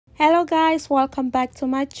Hello guys, welcome back to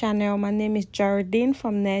my channel. My name is Geraldine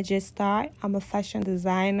from Negestyle. I'm a fashion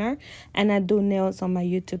designer and I do nails on my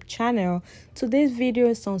YouTube channel. Today's video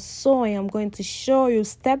is on sewing. I'm going to show you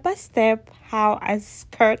step by step how I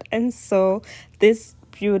skirt and sew this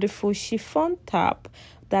beautiful chiffon top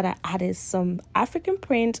that I added some African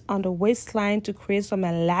print on the waistline to create some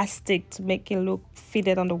elastic to make it look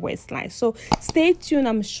fitted on the waistline. So stay tuned.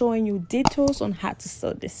 I'm showing you details on how to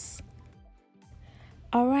sew this.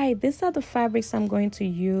 Alright, these are the fabrics I'm going to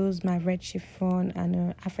use, my red chiffon and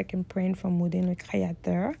an African print from Woodin le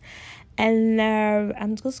Créateur. And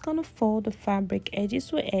I'm just going to fold the fabric edges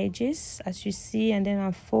to edges as you see, and then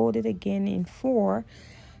I'll fold it again in 4.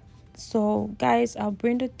 So guys, I'll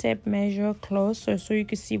bring the tape measure closer so you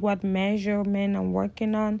can see what measurement I'm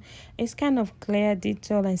working on. It's kind of clear,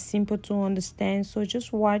 detailed, and simple to understand, so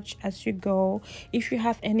just watch as you go. If you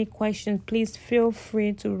have any questions, please feel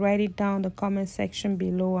free to write it down in the comment section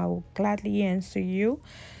below. I will gladly answer you.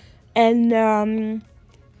 And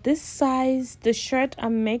this size, the shirt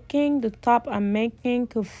I'm making, the top I'm making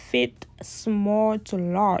could fit small to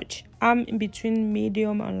large. I'm in between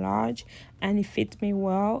medium and large and it fits me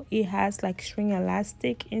well. It has like string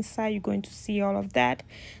elastic inside. You're going to see all of that.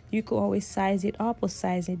 You could always size it up or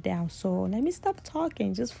size it down. So let me stop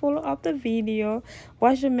talking, just follow up the video,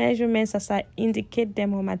 watch the measurements as I indicate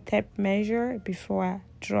them on my tape measure before I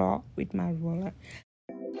draw with my ruler.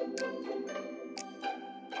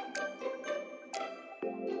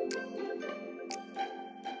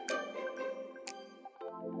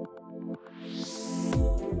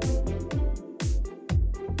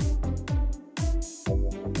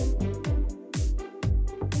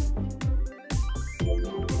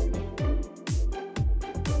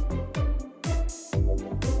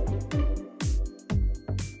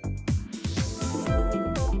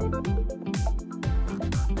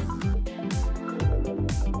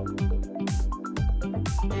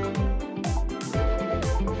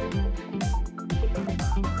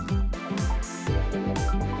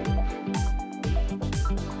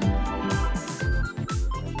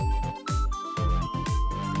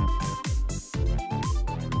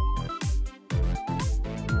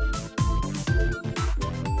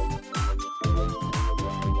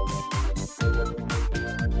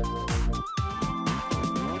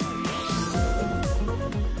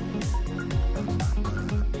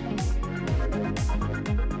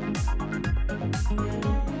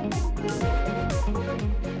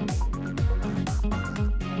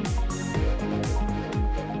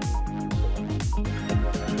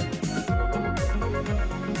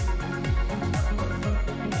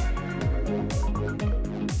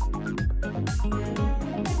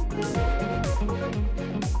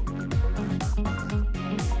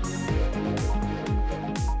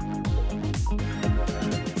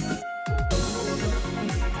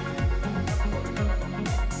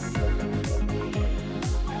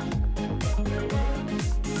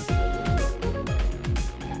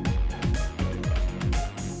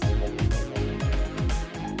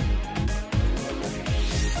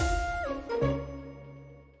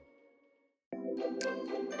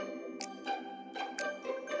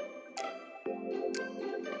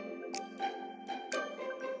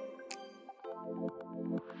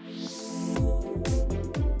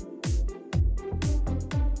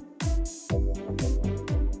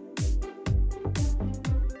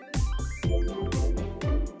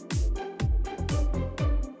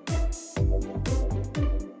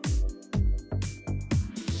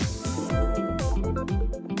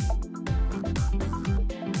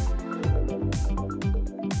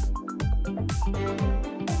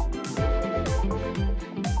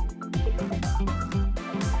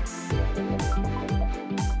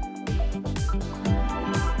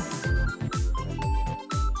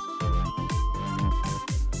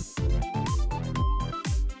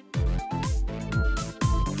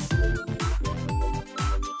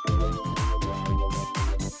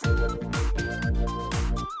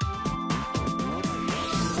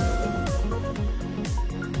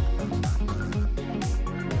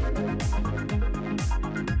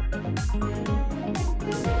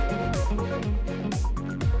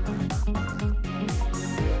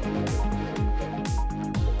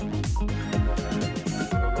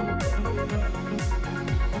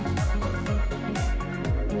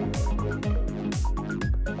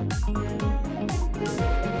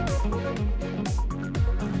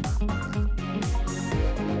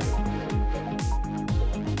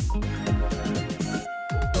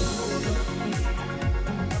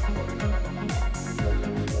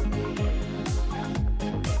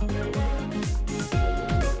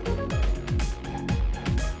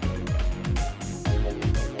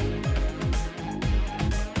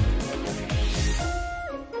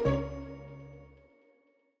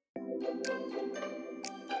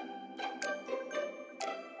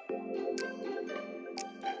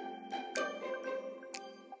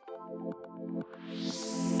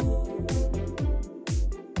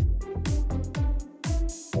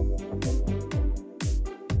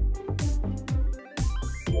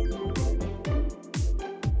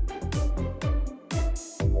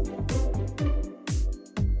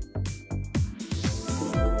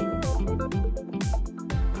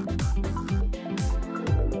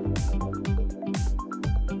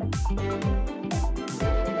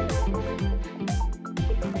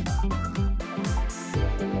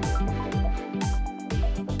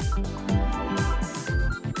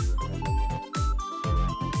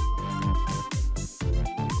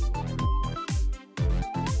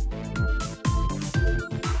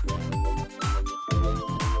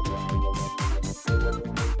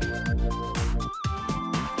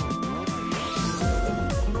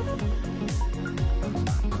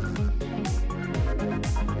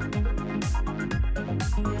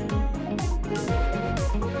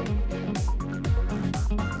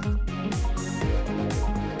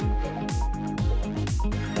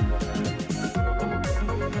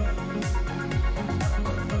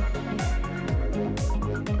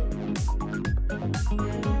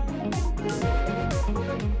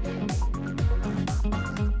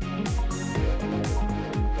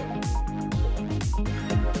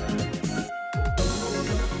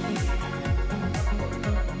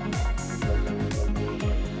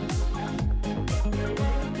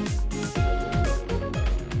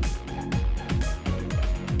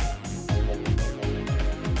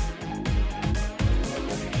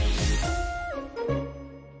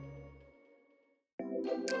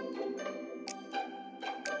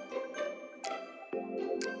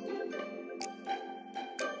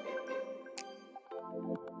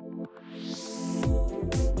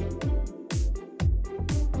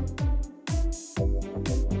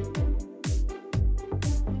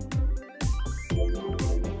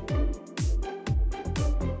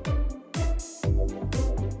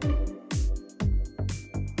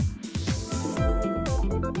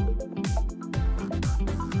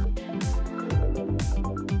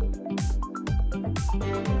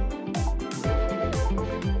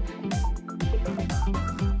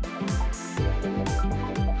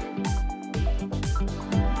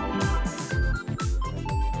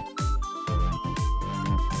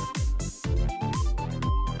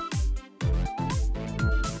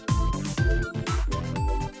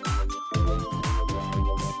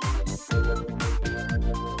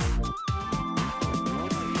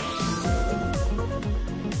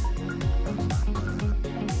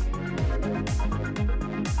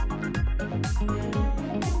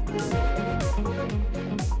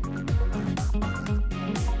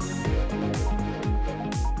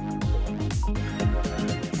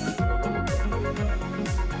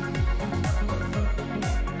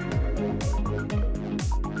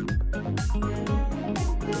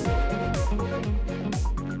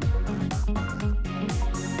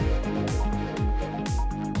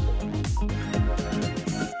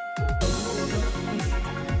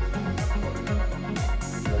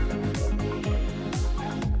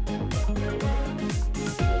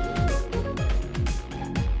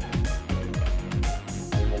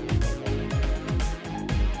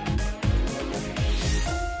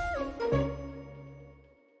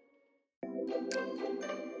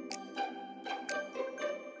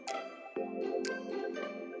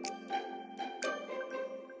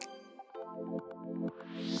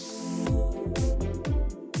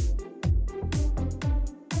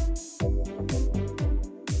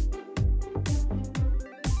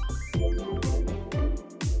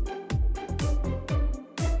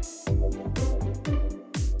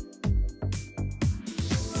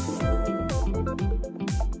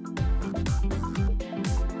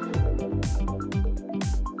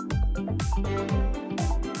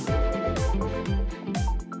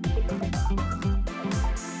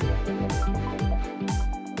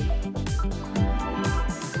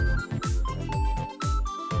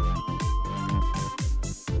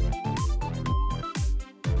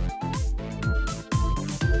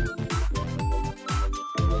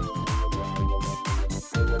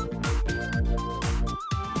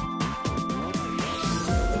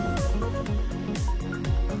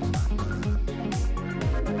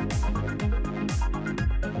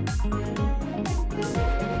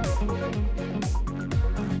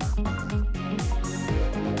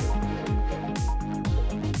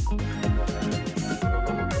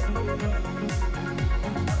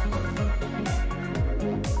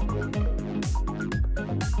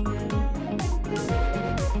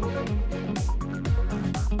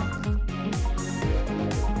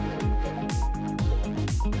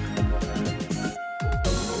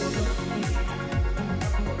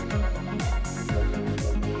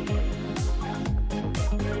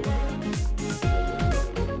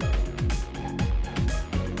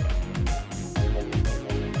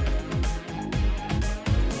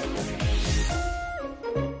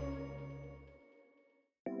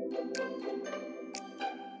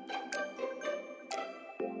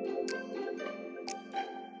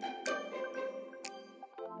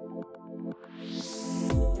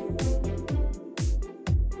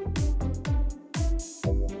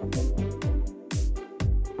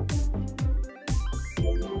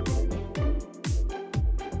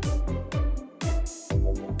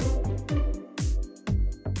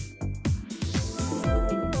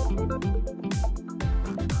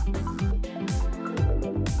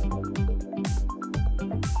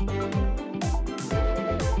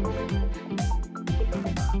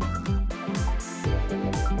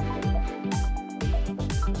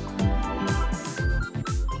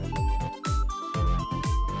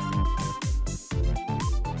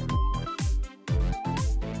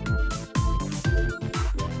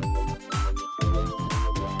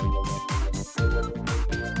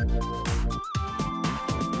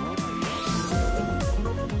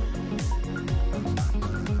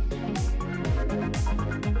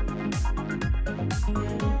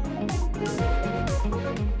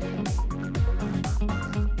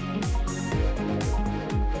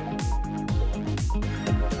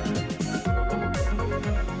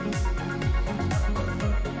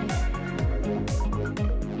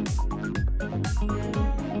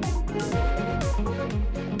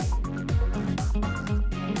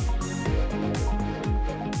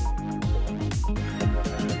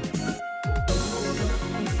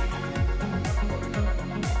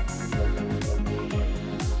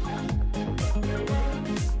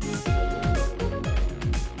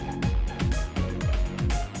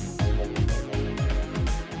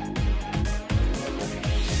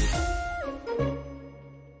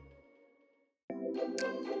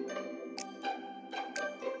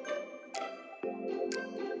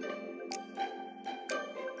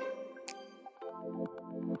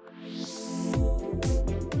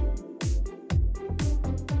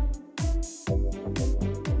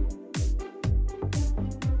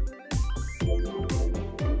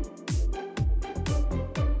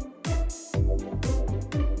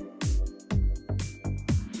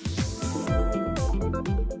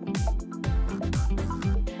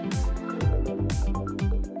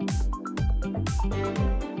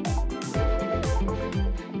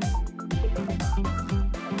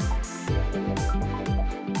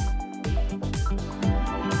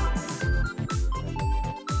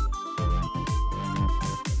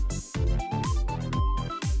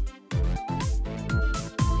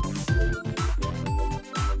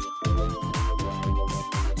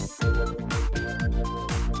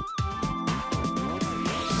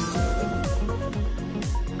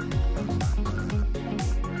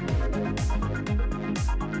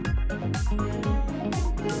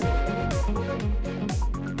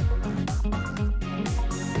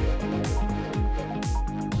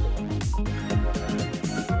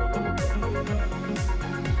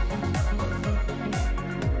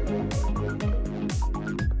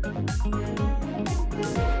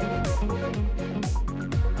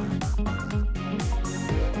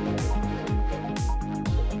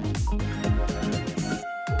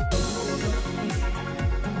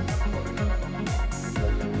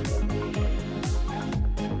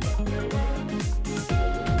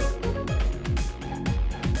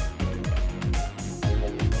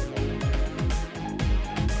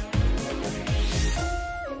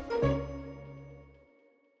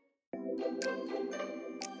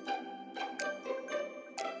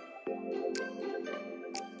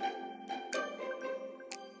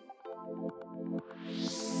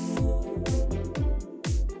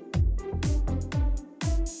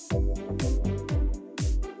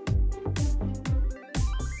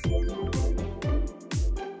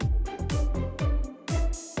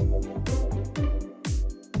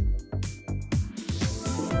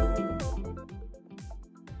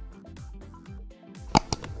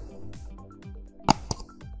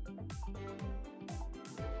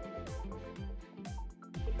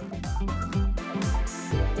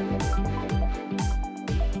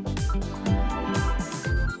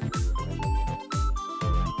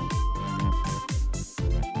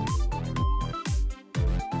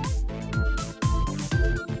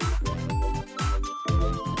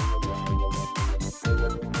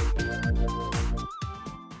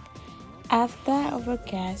 After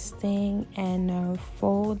overcasting and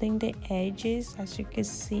folding the edges, as you can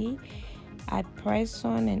see, I press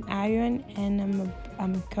on an iron and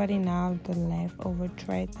I'm cutting out the leftover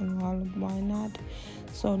threads and all of whatnot.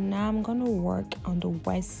 So now I'm gonna work on the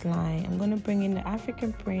waistline. I'm gonna bring in the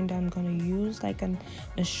African print. I'm gonna use like a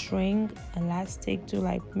string elastic to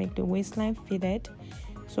like make the waistline fitted.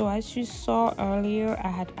 So as you saw earlier, I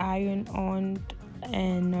had iron on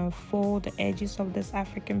and fold the edges of this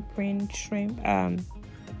African print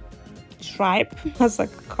stripe as I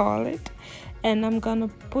could call it, and I'm gonna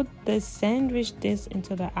put sandwich this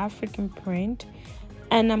into the African print,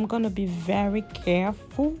 and I'm gonna be very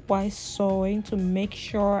careful while sewing to make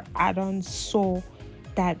sure I don't sew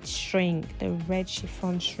that string, the red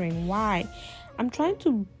chiffon string. Why? I'm trying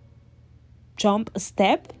to jump a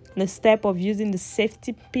step, the step of using the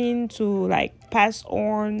safety pin to like pass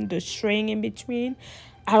on the string in between.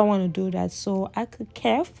 I don't want to do that, so I could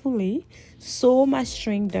carefully sew my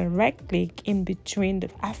string directly in between the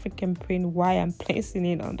African print while I'm placing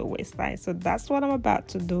it on the waistline. So that's what I'm about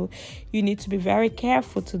to do. You need to be very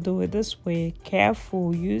careful to do it this way.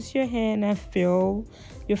 Careful, use your hand and feel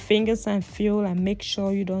your fingers and feel, and make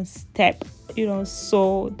sure you don't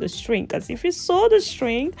sew the string, because if you sew the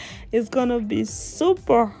string, it's gonna be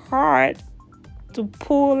super hard to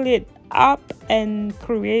pull it up and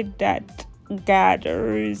create that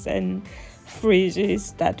gathers and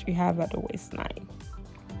fringes that we have at the waistline.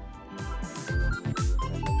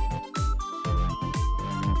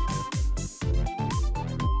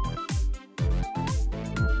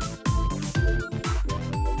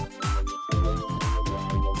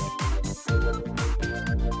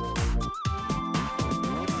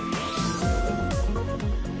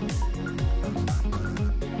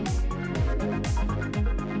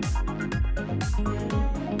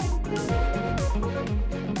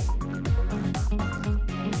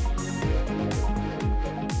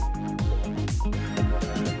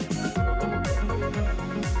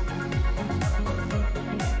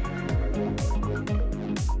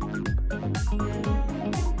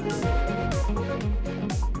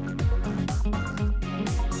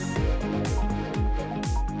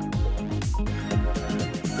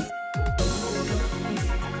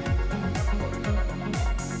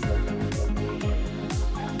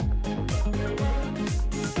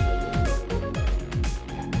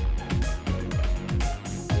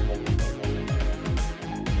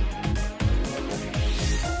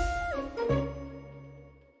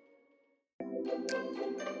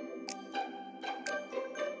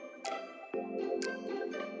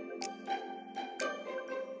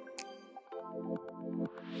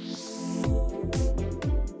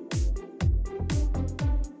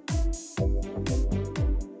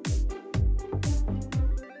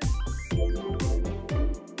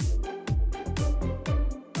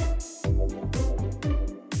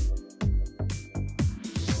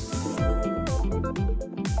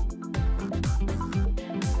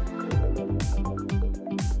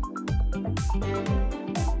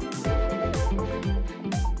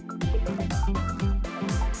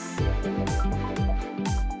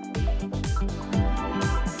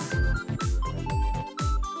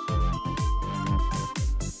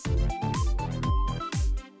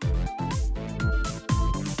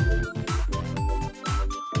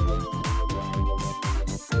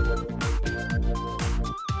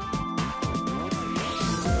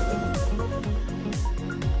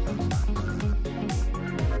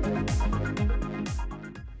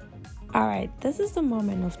 All right, this is the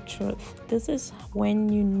moment of truth. This is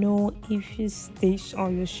when you know if you stitch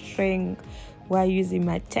on your string while using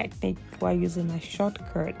my technique, while using my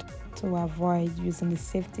shortcut to avoid using the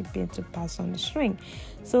safety pin to pass on the string.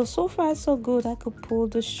 So far so good. I could pull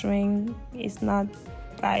the string. It's not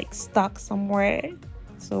like stuck somewhere,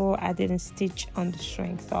 so I didn't stitch on the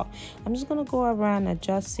string. So I'm just gonna go around,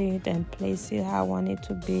 adjust it, and place it how I want it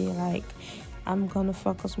to be. Like, I'm gonna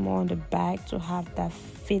focus more on the back to have that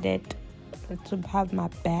fitted, to have my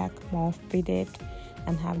back more fitted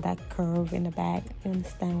and have that curve in the back. You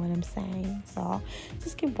understand what I'm saying? So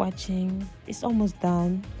just keep watching. It's almost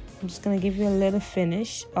done. I'm just gonna give you a little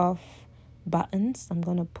finish of buttons. I'm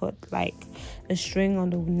gonna put like a string on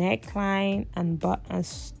the neckline and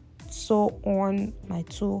buttons, sew on my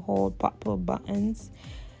 2-hole purple buttons.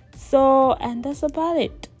 So, and that's about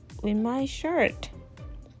it with my shirt.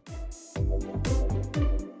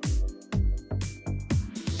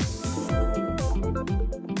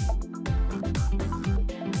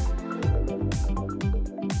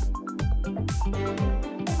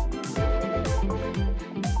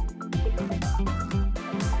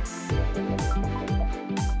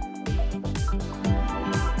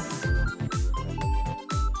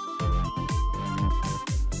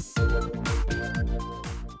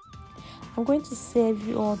 I'm going to save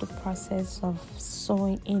you all the process of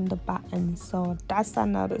sewing in the button, so that's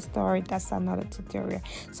another story, that's another tutorial.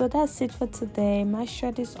 So that's it for today. My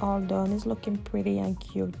shirt is all done. It's looking pretty and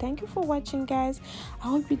cute. Thank you for watching, guys. I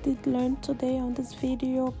hope you did learn today on this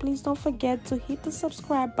video. Please don't forget to hit the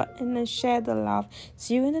subscribe button and share the love.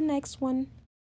 See you in the next one.